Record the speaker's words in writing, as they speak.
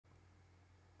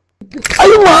Are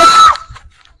you mad?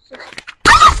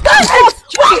 Why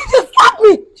did you slap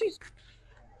me?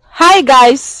 Hi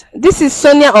guys, this is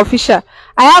SoniaOfficial.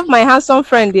 I have my handsome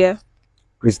friend here.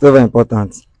 Christopher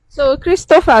important. So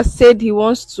Christopher said he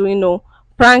wants to,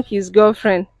 prank his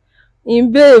girlfriend.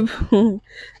 Babe,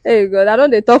 hey God, I don't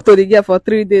dey talk to the girl for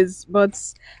 3 days, but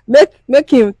make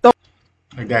him talk.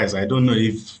 Guys, I don't know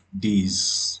if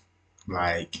this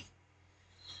like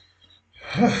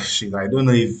shit. I don't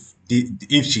know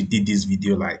if she did this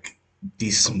video like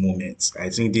this moment. I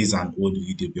think this is an old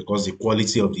video because the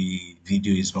quality of the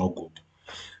video is not good.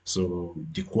 So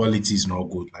the quality is not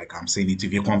good. Like I'm saying it,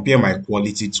 if you compare my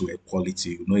quality to a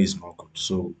quality, you know it's not good.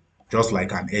 So just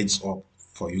like an heads up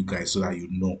for you guys so that you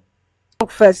know.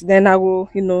 First, then I will,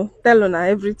 tell Ona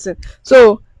everything.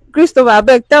 So Christopher, I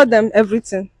beg, tell them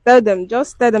everything.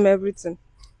 Just tell them everything.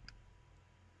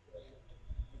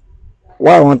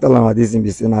 Why I want to tell them this thing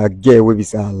be saying I get what be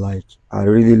say I like. I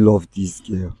really love this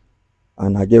girl.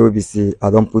 And I get what be say I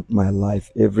don't put my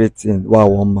life, everything why I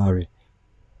want marry.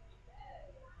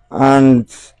 And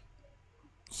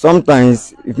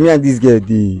sometimes if me and this girl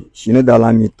she know that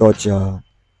allow me touch her,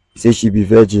 say she be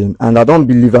virgin, and I don't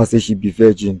believe her say she be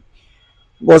virgin.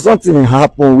 But something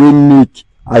happen we make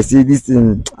I say this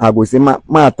thing, I go say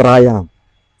ma try am,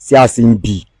 see as him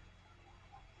be.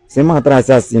 Say ma try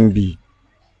see as him be.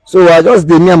 So I just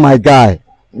did me and my guy.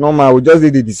 Normal, we just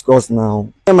did the discuss now.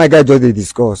 Me and my guy just did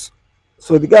discuss.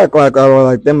 So the guy come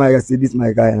like tell my guy say this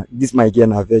my girl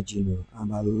na virgin,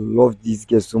 and I love this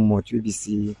girl so much. We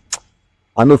see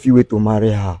I know if you wait to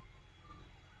marry her.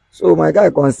 So my guy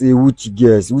can say which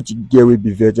girl will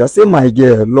be virgin. I say my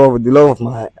girl, the love of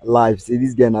my life. Say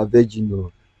this girl na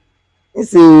virgin. He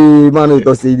say man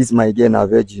we say this my girl na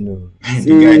virgin.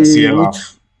 Say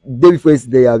which day before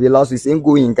yesterday I be last week say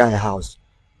go in guy house.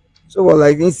 So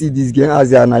like he see this girl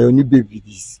as na your new baby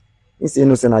this. He say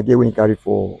no say na girl when carry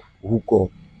for hook up.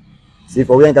 Say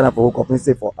for when carry for hook up, he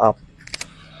say for app.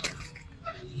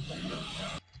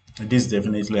 This is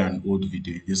definitely an old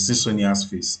video. You see Sonia's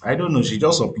face. I don't know. She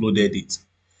just uploaded it.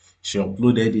 She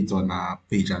uploaded it on her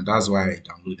page, and that's why I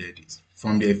downloaded it.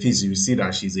 From the face, you see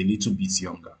that she's a little bit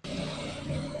younger.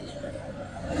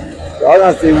 So I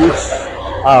can say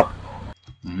which app.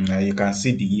 You can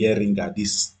see the earring at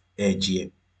this edge here.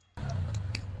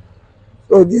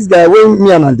 So this guy, when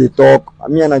me and I dey talk.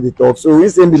 So we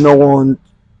say me no one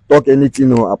talk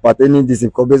anything about any this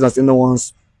because based on say no one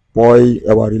spoil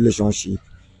our relationship.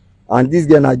 And this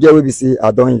girl na girl wey be say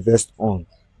I don't invest on.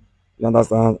 You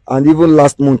understand? And even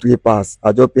last month we pass,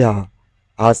 I just pay her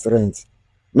house rent.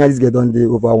 Me and this girl done dey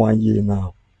over 1 year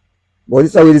now. But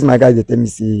this way this my guy dey tell me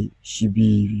say she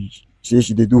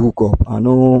dey do hook up. I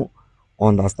no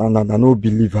understand and I no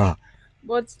believe her.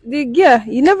 But the girl,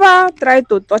 you never tried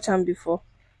to touch him before.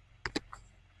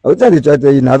 I will try to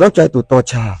tell you now. I don't try to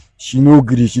touch her. She no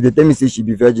agree. She dey tell me say she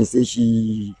be virgin. Say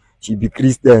she be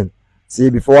Christian. Say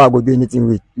before I go do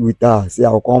anything with her, say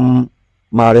I will come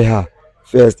marry her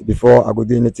first before I go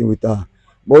do anything with her.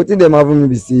 But what them having me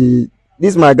be say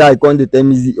this my guy come dey tell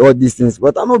me all these things,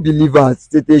 but I no believe her.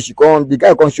 Say the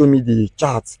guy come show me the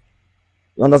chart.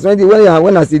 You understand?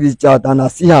 When I see this chart and I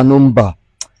see her number,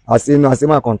 I say no. I say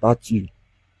ma contact you.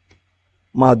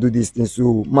 Ma do this thing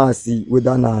so ma see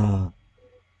whether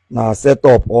na set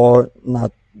up or na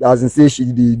as in say she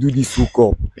dey do this hook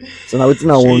up. So now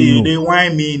wetin I want know. They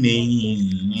want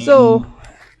me. So,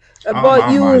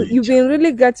 but you've been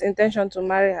really get intention to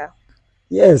marry her.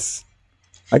 Yes,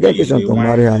 I get intention to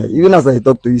marry her. Even as I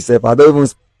talk to you, sef, I don't even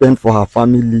spend for her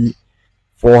family,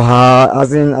 for her.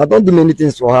 As in, I don't do many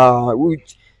things for her.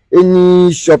 Which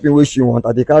any shopping wey she want,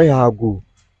 I dey carry her go.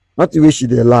 Not the way she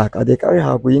dey like, I dey carry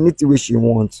her go. Anything wey she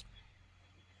want.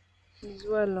 As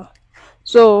well.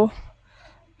 So,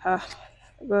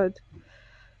 God.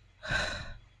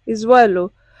 It's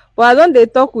well, but I don't dey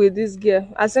talk with this girl.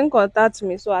 I say contact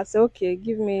me, so I say okay,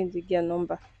 give me the girl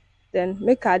number. Then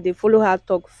make her dey follow her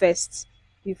talk first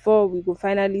before we go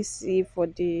finally see for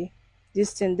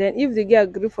this thing. Then if the girl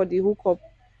agree for the hookup,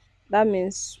 that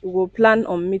means we go plan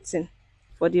on meeting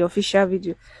for the official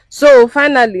video. So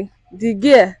finally, the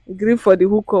girl agree for the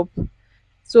hookup.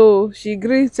 So she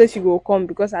agree say she go come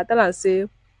because I tell her say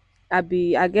I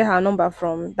get her number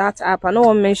from that app. I no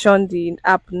wan mention the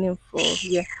app name for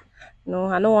here. No,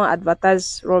 I don't want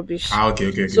advertise rubbish.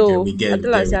 Okay. So We get, I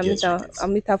tell her say I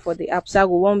meet her for the app. So I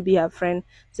go want be her friend.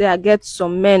 Say I get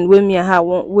some men wey me and her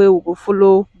wey we go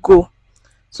follow go.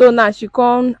 So now she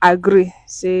come agree.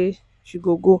 Say she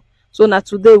go. So now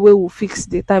today we will fix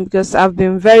the time because I've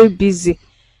been very busy.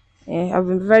 I've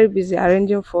been very busy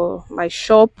arranging for my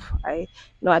shop. I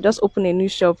just opened a new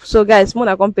shop. So guys,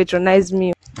 more come patronize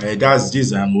me. This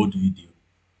is an old video.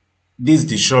 This is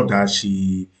the shop that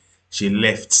she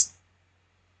left.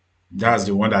 That's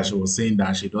the one that she was saying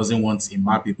that she doesn't want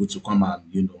Ima people to come and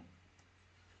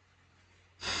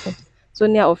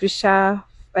Sonia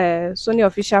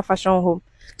official fashion home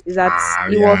is at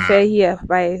yeah. Iwofe here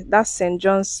by that St.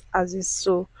 John's as is.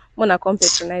 So Mona come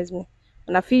patronize me.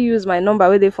 And I feel use my number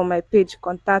where they for my page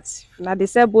contact. Now they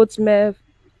sell both male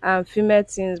and female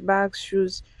things, bags,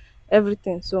 shoes,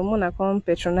 everything. So Mona come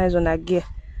patronize on that gear.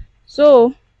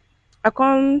 So I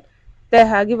can't tell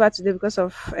her give her today because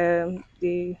of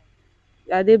the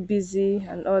are they busy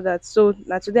and all that. So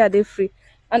now today are they free?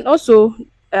 And also,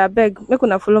 beg make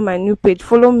una follow my new page.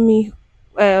 Follow me.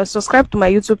 Subscribe to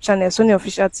my YouTube channel, Sonia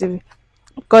Official TV,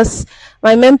 because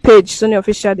my main page, Sonia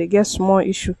Official, they get small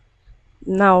issue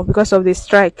now because of the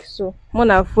strike. So I'm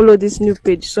gonna follow this new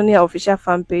page, Sonia Official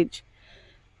fan page.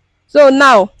 So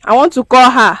now I want to call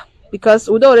her because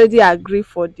we don already agree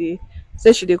for the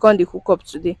say she dey come the hook up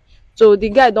today. So the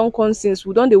guy don't come since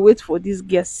we don't dey wait for this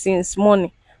girl since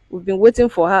morning. We've been waiting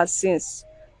for her since.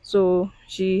 So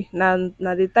she now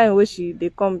the time where she they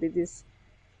come with this.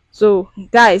 So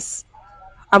guys,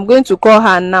 I'm going to call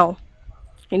her now.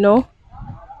 You know,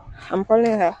 I'm calling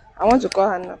her. I want to call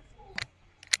her now.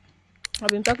 I've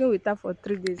been talking with her for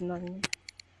 3 days now.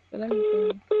 So let me call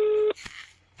her.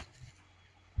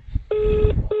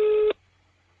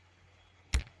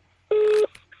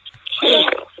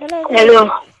 Hello. Hello.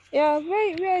 Yeah,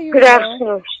 where are you Good now?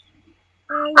 afternoon.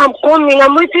 I'm coming.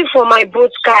 I'm waiting for my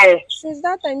boat car. Since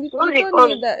that time, you When they told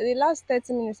me come, that the last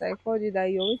 30 minutes I called you that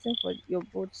you're waiting for your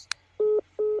boat.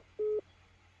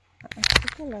 The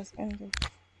call has ended.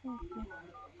 Okay.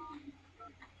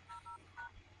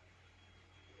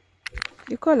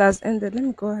 The call has ended. Let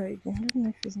me call her again. Let me know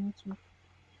if it's not working.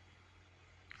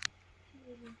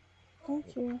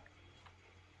 Thank you.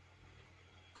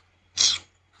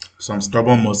 Some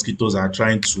stubborn mosquitoes are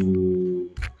trying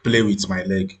to play with my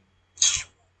leg.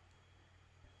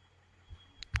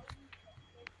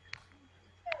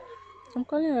 I'm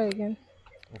calling her again.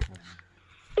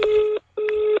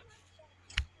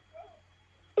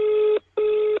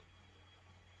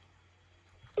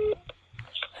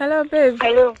 Hello, babe.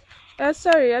 hello.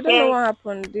 Sorry, I don't know Yeah. what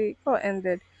happened. The call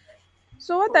ended.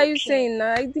 So what are you Okay. saying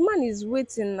now? The man is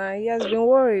waiting now. He has been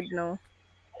worried now.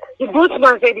 The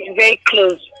boatman said it's very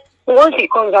close. Once he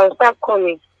comes, I'll start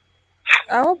coming.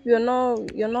 I hope you're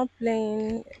not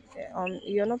playing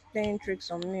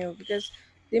tricks on me, because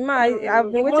the man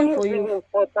I've been The waiting money for is you. really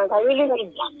important.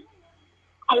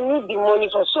 I need the money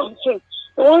for something.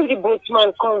 Once the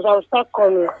boatman comes, I'll start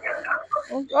coming.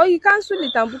 Oh, you cancel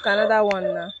it and book another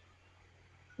one now.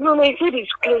 No, he said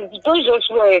it's close. Don't just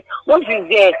worry. Once he's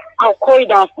there, I'll call you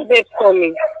that I'll start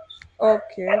coming.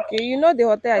 Okay. You know the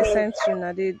hotel I Yes, sent you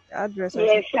now, the address I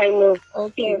yes, sent. I know.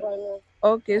 Okay. Yes, I know.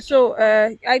 Okay. So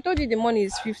I told you the money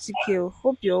is 50K.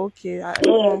 Hope you're okay. I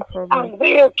don't Yes, want problem. I'm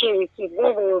very okay with it.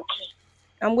 Very, very okay.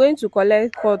 I'm going to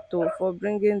collect photo for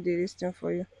bringing the listing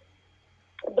for you.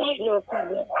 There's no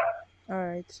problem. All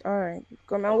right.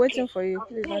 Come, I'm waiting Okay. for you. I'm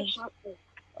Please very don't. happy.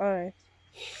 All right.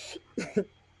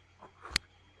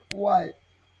 Why?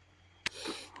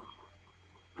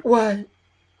 Why?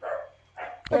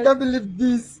 I can't believe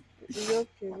this. It's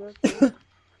okay.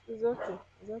 It's okay.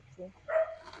 It's okay.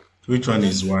 Which one It's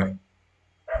is okay. why?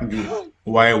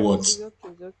 Why what? It's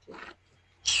okay.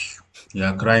 You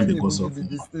are crying She even because give of me who?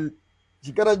 this thing.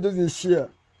 She cannot just a share.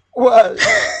 Why?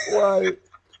 Why?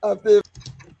 After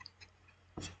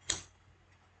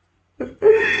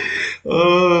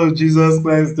Oh, Jesus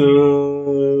Christ.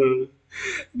 Oh.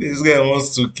 This guy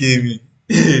wants to kill me.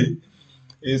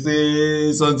 He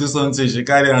say something, she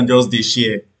carry and just dey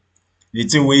share. The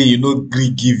thing wey you no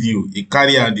gree give you, he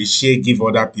carry and dey share give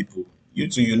other people. You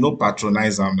too, you no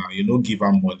patronize am now, you no give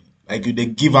am money. Like you dey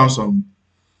give am some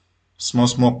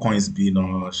small coins be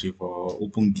no she for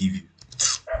open give you.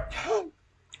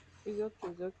 It's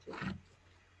okay.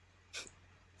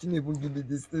 she even give me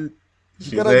this thing.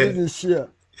 She She cannot just say a share.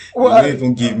 you no Why?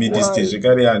 even give me this thing, Why? she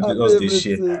carry and After just dey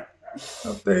share. everything.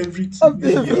 After everything, After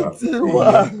everything. yeah.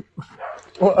 Why?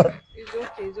 Why? It's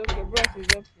okay, bros.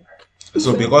 It's okay.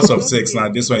 So because It's of sex now,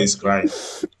 okay. this It's one is okay. crying.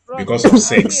 Bros, Because of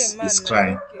are you a sex, is man now? It's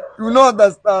crying. okay. You will not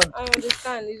understand. I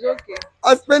understand. It's okay.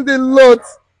 I spend a lot,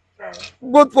 Fine.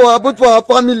 both for her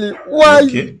family. Why?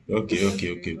 Okay.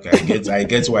 I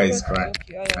get why Bros, it's it's crying.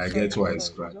 okay. Oh, yeah, I sorry. get why it's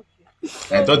It's crying. okay.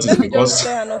 I So thought it's let me just because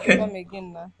tell her not to come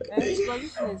again now. Because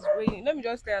this thing is waiting. Let me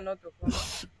just tell her not to come.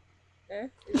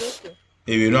 It's okay.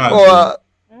 if you don't For agree, her,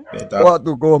 for better. her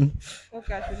to come.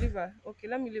 Okay, I should leave her. Okay,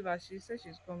 let me leave her. She said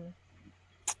she's coming.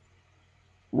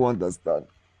 You understand?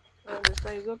 I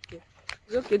understand. It's okay.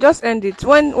 It's okay. Just end it.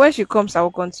 When she comes, I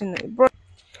will continue. Bro.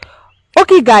 Okay.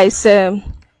 Okay, guys.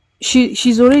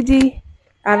 She's already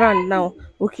around now.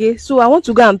 Okay, so I want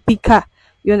to go and pick her.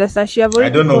 You understand? She have I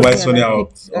already don't know called why me and I Sonia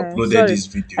picked. uploaded Sorry, this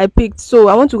video. I picked. So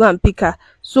I want to go and pick her.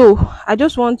 So I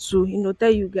just want to, tell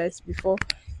you guys before,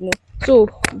 So,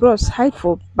 bros, hide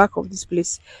for back of this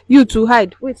place. You two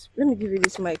hide. Wait, let me give you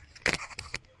this mic.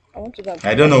 I want to go and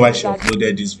I pick don't her. know why She's she at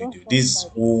uploaded this just video. one This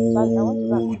side. So I want to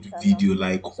go and old pick her now. video,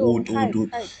 like So hide.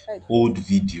 old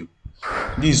video.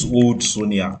 This old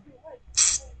Sonia.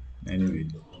 Anyway,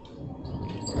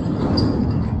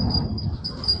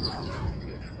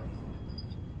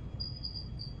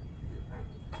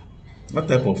 what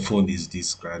type of phone is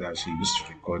this guy that she used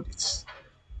to record it?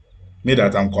 Me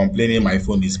that I'm complaining my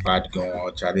phone is bad,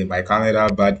 going Charlie. My camera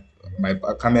bad. My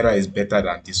camera is better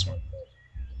than this one.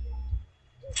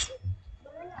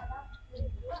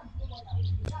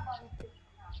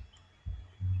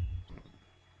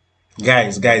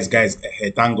 Guys.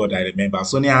 Thank God I remember.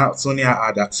 Sonia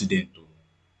had accident.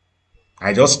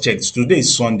 I just checked. Today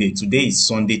is Sunday. Today is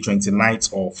Sunday,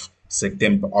 29th of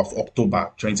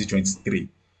October 2023.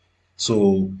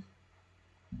 So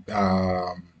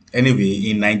um anyway,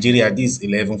 in Nigeria this is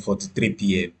 11:43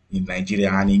 p.m. in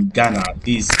Nigeria, and in Ghana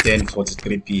this is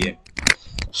 10:43 p.m.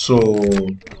 So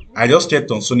I just checked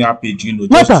on Sonia page,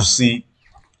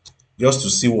 just to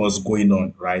see what's going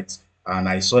on, right? And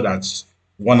I saw that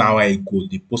 1 hour ago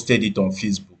they posted it on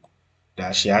Facebook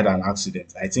that she had an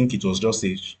accident. I think it was just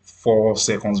a 4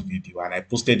 seconds video, and I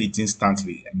posted it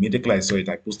instantly. Immediately I saw it,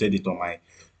 I posted it on my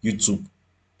YouTube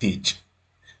page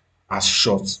as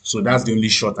short. So that's the only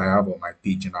shot I have on my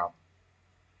page now.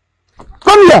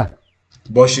 Come here.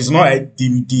 But she's not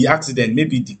the accident.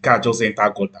 Maybe the car just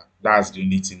entered gutter. That's the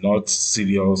only thing, not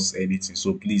serious anything.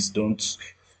 So please don't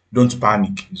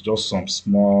panic. It's just some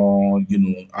small,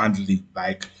 handling.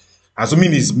 Like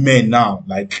assuming it's men now,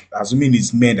 like assuming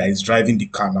it's men that is driving the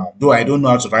car now. Though I don't know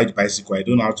how to ride bicycle, I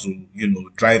don't know how to,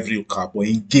 drive real car. But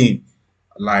in game,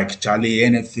 like Charlie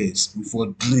NFS before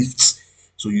drifts.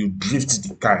 So you drift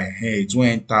the car ahead, it won't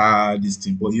enter this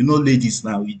thing. But ladies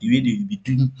now, with the way they be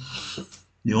doing,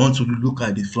 they want to look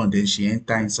at the front, then she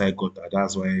enter inside gutter.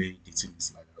 That's why the thing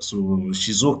is like that. So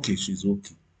she's okay,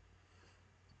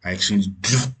 Like she's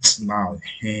drift now.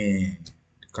 Hey,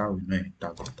 the car will not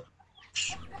enter gutter.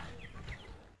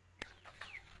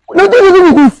 What do you do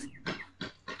with this?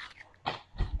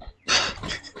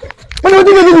 What do you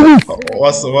do with this?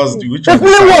 Which one is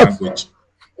the language?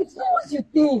 It's not what you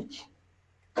think.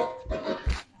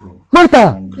 Martha,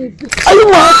 are you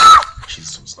mad?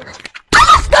 Jesus. Why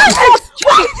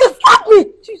did you slap me?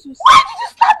 Jesus. Why did you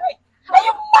slap me? Are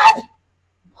you mad?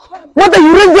 Martha, you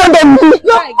raised your hand on me.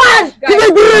 You're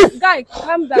mad. Guy,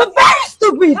 calm down. You're very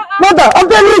stupid. Martha, I'm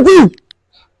telling you.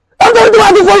 I'm telling you what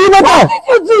I do for you, Martha. What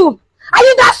did you do? Are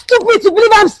you that stupid to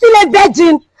believe I'm still a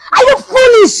virgin? Are you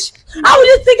foolish? How will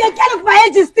you think a girl of my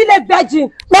age is still a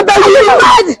virgin? Martha, Are you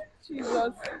mad?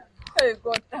 Jesus. Hey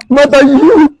God. Martha,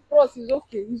 you. Bros, it's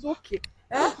okay.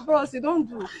 Bros, you don't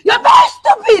do. You're very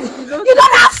stupid. You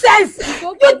don't have sense.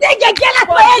 You think a girl of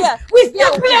my age will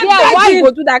still be a virgin? Why you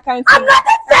go do that kind of thing? I'm not a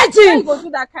Why virgin. you go do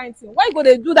that kind of thing? Why you go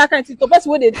dey do that kind of thing to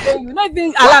person wey dey train you? Not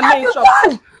even allow me in shop.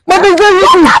 Martha, is that you?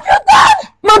 What have you done?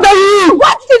 Martha, you.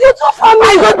 What did you do for me?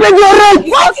 I got me your right.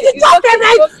 What did you do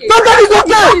tonight? Martha, it's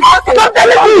okay. Stop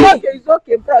telling me. It's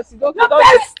okay, bros. It's okay. You're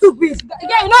very stupid.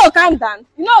 Yeah,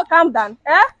 calm down.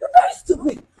 Eh? You're very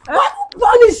stupid. What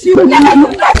punish you? It's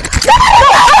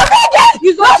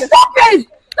You're okay. stupid.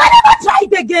 I never try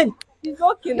it again. It's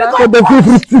okay now. For the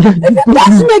favorite thing. If you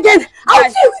touch me again, I'll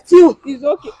deal with you. It's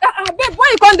okay. Babe, why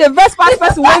you call the best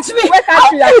person when Touch me, where I'll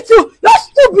can't deal with you. You're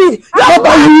stupid. You're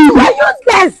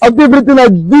useless. Of everything I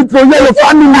did for you and your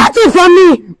family. Nothing for me.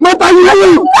 Martha,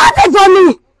 you. Nothing for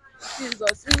me.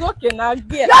 Jesus, it's okay now.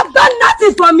 Yeah. You have done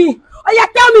nothing for me. Oh yeah,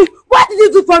 tell me, what did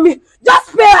you do for me?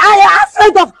 Just pay an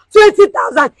accident of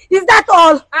 20,000. Is that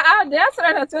all? The answer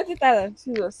is 20,000.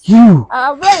 Jesus. You.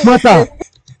 Where? Martha.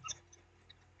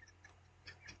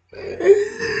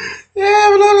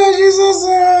 Yeah, Lord Jesus.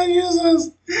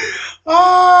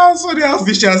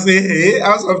 SoniaOfficial say, hey,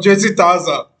 out of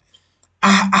 20,000.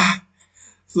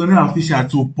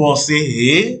 SoniaOfficial to boss say,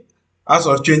 hey, out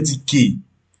of 20K.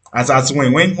 As at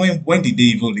when did they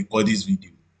even record this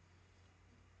video?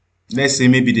 Let's say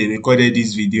maybe they recorded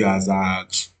this video as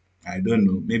at, I don't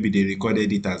know, maybe they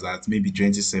recorded it as at maybe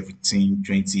 2017,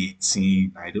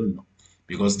 2018, I don't know.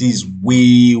 Because this is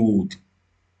way old.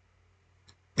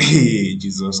 Hey,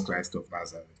 Jesus Christ of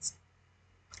Nazareth.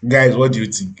 Guys, what do you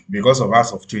think? Because of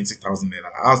house of 20,000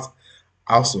 naira,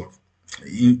 house of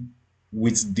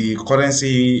with the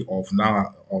currency of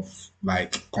now of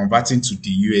like converting to the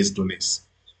US dollars.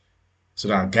 so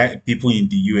that people in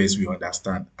the US will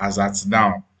understand. As at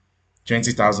now,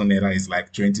 20,000 naira is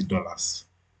like $20.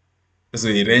 So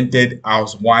he rented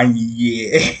house 1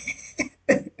 year.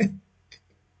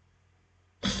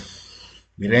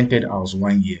 He rented house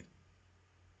 1 year,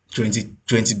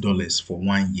 $20 for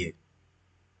 1 year,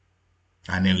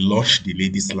 and then launched the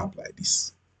lady slap like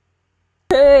this.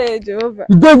 Hey, Jehovah.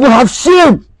 You don't even have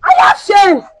shame. I have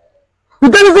shame. You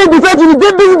don't even be virgin. You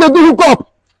don't busy to do hook up.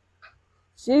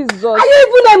 Jesus. Are you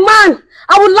even a man?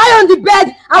 I will lie on the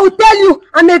bed. I will tell you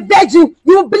I'm a virgin.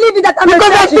 You will believe it that I'm Because a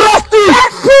virgin. you're trusting. You're a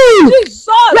fool. Jesus.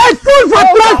 You're a fool for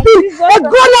trusting a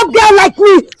grown-up girl like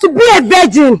me to be a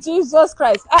virgin. Jesus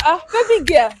Christ. Baby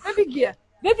girl.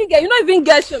 You don't even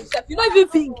get shame, sef. You don't even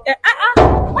think.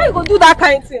 Why you gonna do that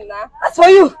kind of thing now? That's for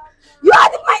you. You had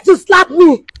the mind to slap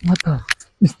me. Mata,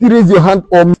 you still raise your hand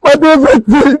on me. I do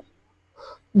everything.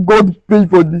 God pay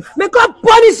for this. May God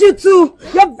punish you too.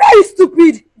 You're very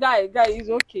stupid. Guy, it's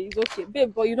okay.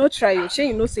 Babe, but you no try. Shey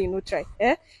you know say you no try.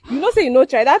 You know say you no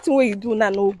try. That thing wey you do now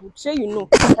no good. Shey you know.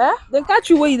 Then catch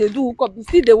you where you dey do hook up. You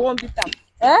still dey wan beat am.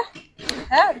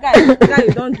 Guy,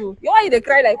 you don't do. Why you dey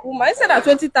cry like woman? Instead of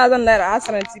 20,000 naira house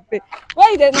rent you pay.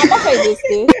 Why you dey na back you dey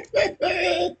stay?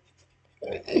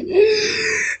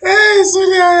 Hey,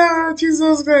 Sonia,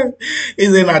 Jesus Christ.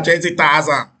 Is it like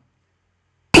 20,000?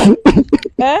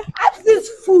 Ask this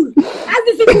fool. Ask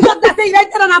this fool that say he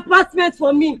rented an apartment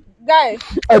for me. Guy.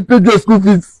 I paid your school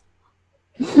fees.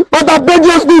 But I paid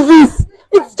your school fees.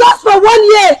 It's just for 1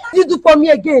 year. You do for me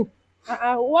again.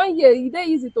 1 year, you dey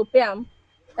easy to pay am.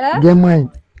 Get mine.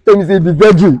 Tell me say be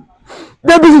virgin.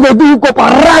 They busy to do hook up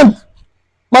around.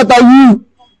 Mata you.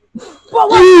 But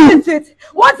what is it?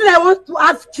 What thing I want to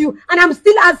ask you, and I'm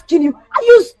still asking you, are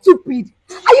you stupid?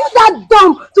 Are you that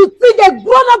dumb to think a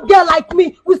grown-up girl like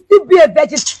me will still be a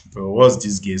virgin? But what's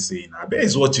this girl saying? I bet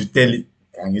it's what you tell it.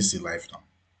 Can you see life now?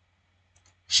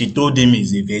 She told him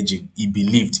he's a virgin. He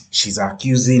believed. She's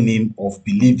accusing him of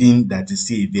believing that he's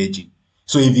still a virgin.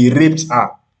 So if he raped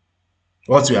her,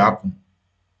 what will happen?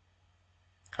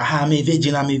 I'm a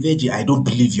virgin. I don't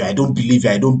believe you.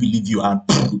 And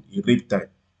he raped her.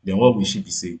 Then what will she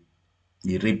be saying?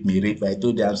 He raped me. I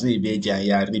told you I'm still a virgin and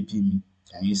you are raping me.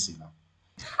 Can you see now?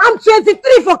 I'm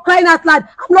 23 for crying out loud.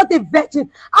 I'm not a virgin.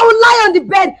 I will lie on the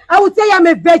bed. I will tell you I'm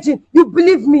a virgin. You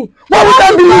believe me. Why would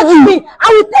I believe you? Me. I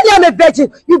will tell you I'm a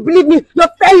virgin. You believe me. You're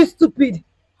very stupid.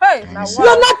 Hey, now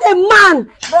You're not a man.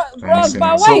 Bro,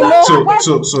 but why you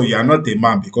know? So you're not a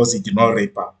man because he did not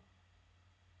rape her.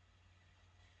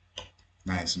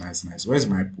 Nice. Where's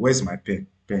my pen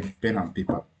and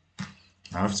paper?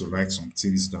 I have to write some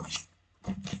things down.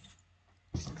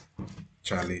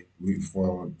 Charlie,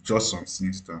 for just some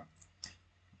things down.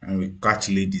 And we catch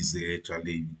ladies there,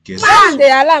 Charlie. Guess Man,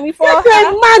 they allow me for You're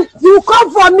a man. You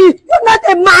come for me. You're not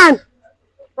a man.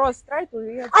 Bros, try to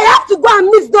read. I have to go and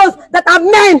meet those that are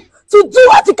men to do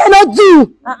what you cannot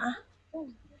do.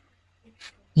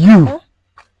 You.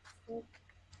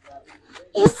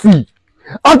 See.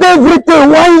 After everything,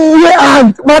 1 year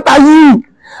and what are you?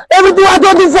 Everything I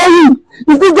do for you.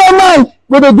 You still get mine.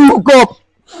 Go to do hook up.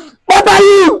 What are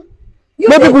you?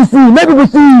 Let people see. You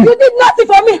did nothing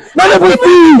for me. Let people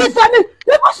see. You did for me.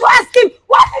 People should ask him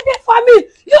what he did for me.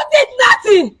 You did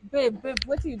nothing. Babe,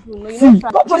 what do you do? No, you See.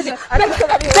 don't try. They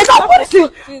don't punish you.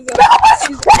 They don't punish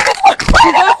you. What did you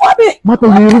do for me? Mata,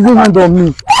 you raising hand on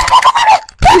me.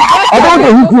 I don't want to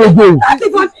hit you again.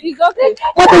 Nothing for me. It's okay.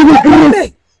 What are you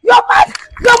doing? You're mad.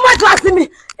 You're mad to ask me.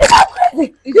 It's not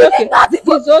crazy. It's You okay. did nothing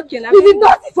for It's okay. Now, You did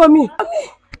nothing for me.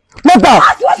 Mata.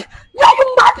 You're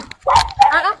mad.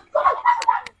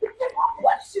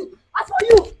 What is you? As for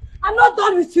you, I'm not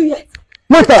done with you yet.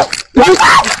 Mata. You're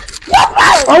mad.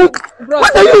 bro,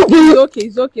 What are you doing?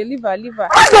 It's okay. Leave her.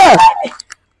 Mata.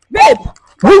 Babe.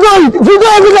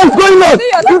 Figure everything's going on.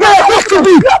 You guys are so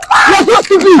stupid. You're so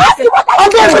stupid. I'm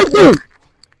doing everything.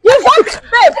 You're babe.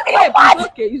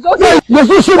 It's okay. You're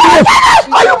so stupid.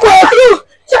 Are you going?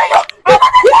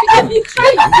 If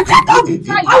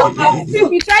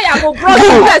you try, I go bro.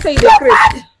 You say you're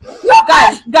crazy.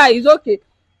 Guy, it's okay.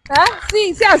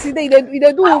 See, I see they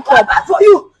do hook up. As for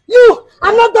you,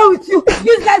 I'm not done with you.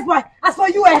 You guys, boy. As for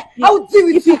you, I will deal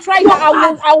with If you try,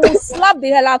 I will slap the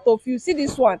hell out of you. See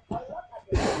this one.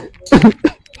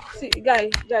 See, guy,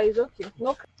 it's okay.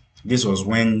 No. this was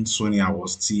when Sonia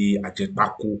was still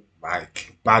Ajetaku,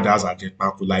 like badass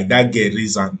Ajetaku, like that girl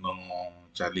reason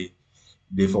Charlie.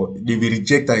 They will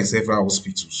reject her in several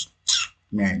hospitals.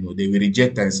 Man, no, they will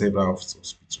reject her in several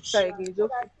hospitals. Sorry, it's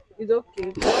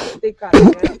okay. Don't take her.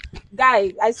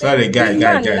 Guy, I said. Sorry, guy.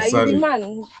 Sorry.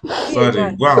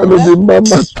 Sorry, go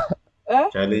on. Eh?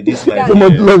 Charlie, this Yeah, life So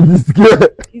much here, love this girl.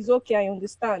 it's okay, I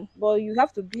understand. But you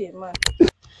have to be a man.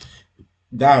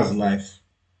 that's life.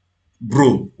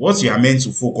 Bro, what you are meant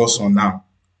to focus on now,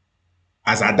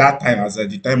 as at that time, as at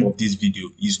the time of this video,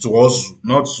 is to hustle,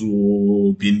 not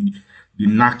to be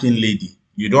knocking lady.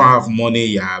 You don't have money,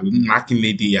 you're knocking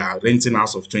lady, you're renting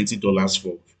house of $20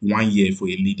 for 1 year for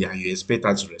a lady, and you expect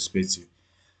her to respect you.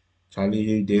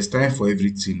 Charlie, there's time for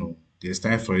everything. Oh. There's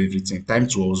time for everything. Time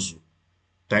to hustle.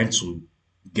 Time to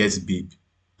get babe.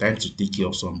 Time to take care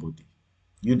of somebody.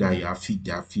 You that they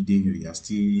are feeding you, you are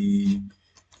still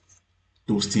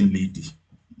toasting lady.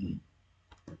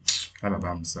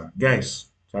 Alabama, guys.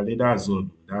 Charlie, that's all.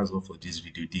 That's all for this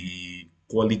video. The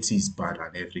quality is bad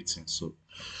and everything, so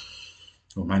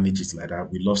we'll manage it like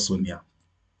that. We love Sonia.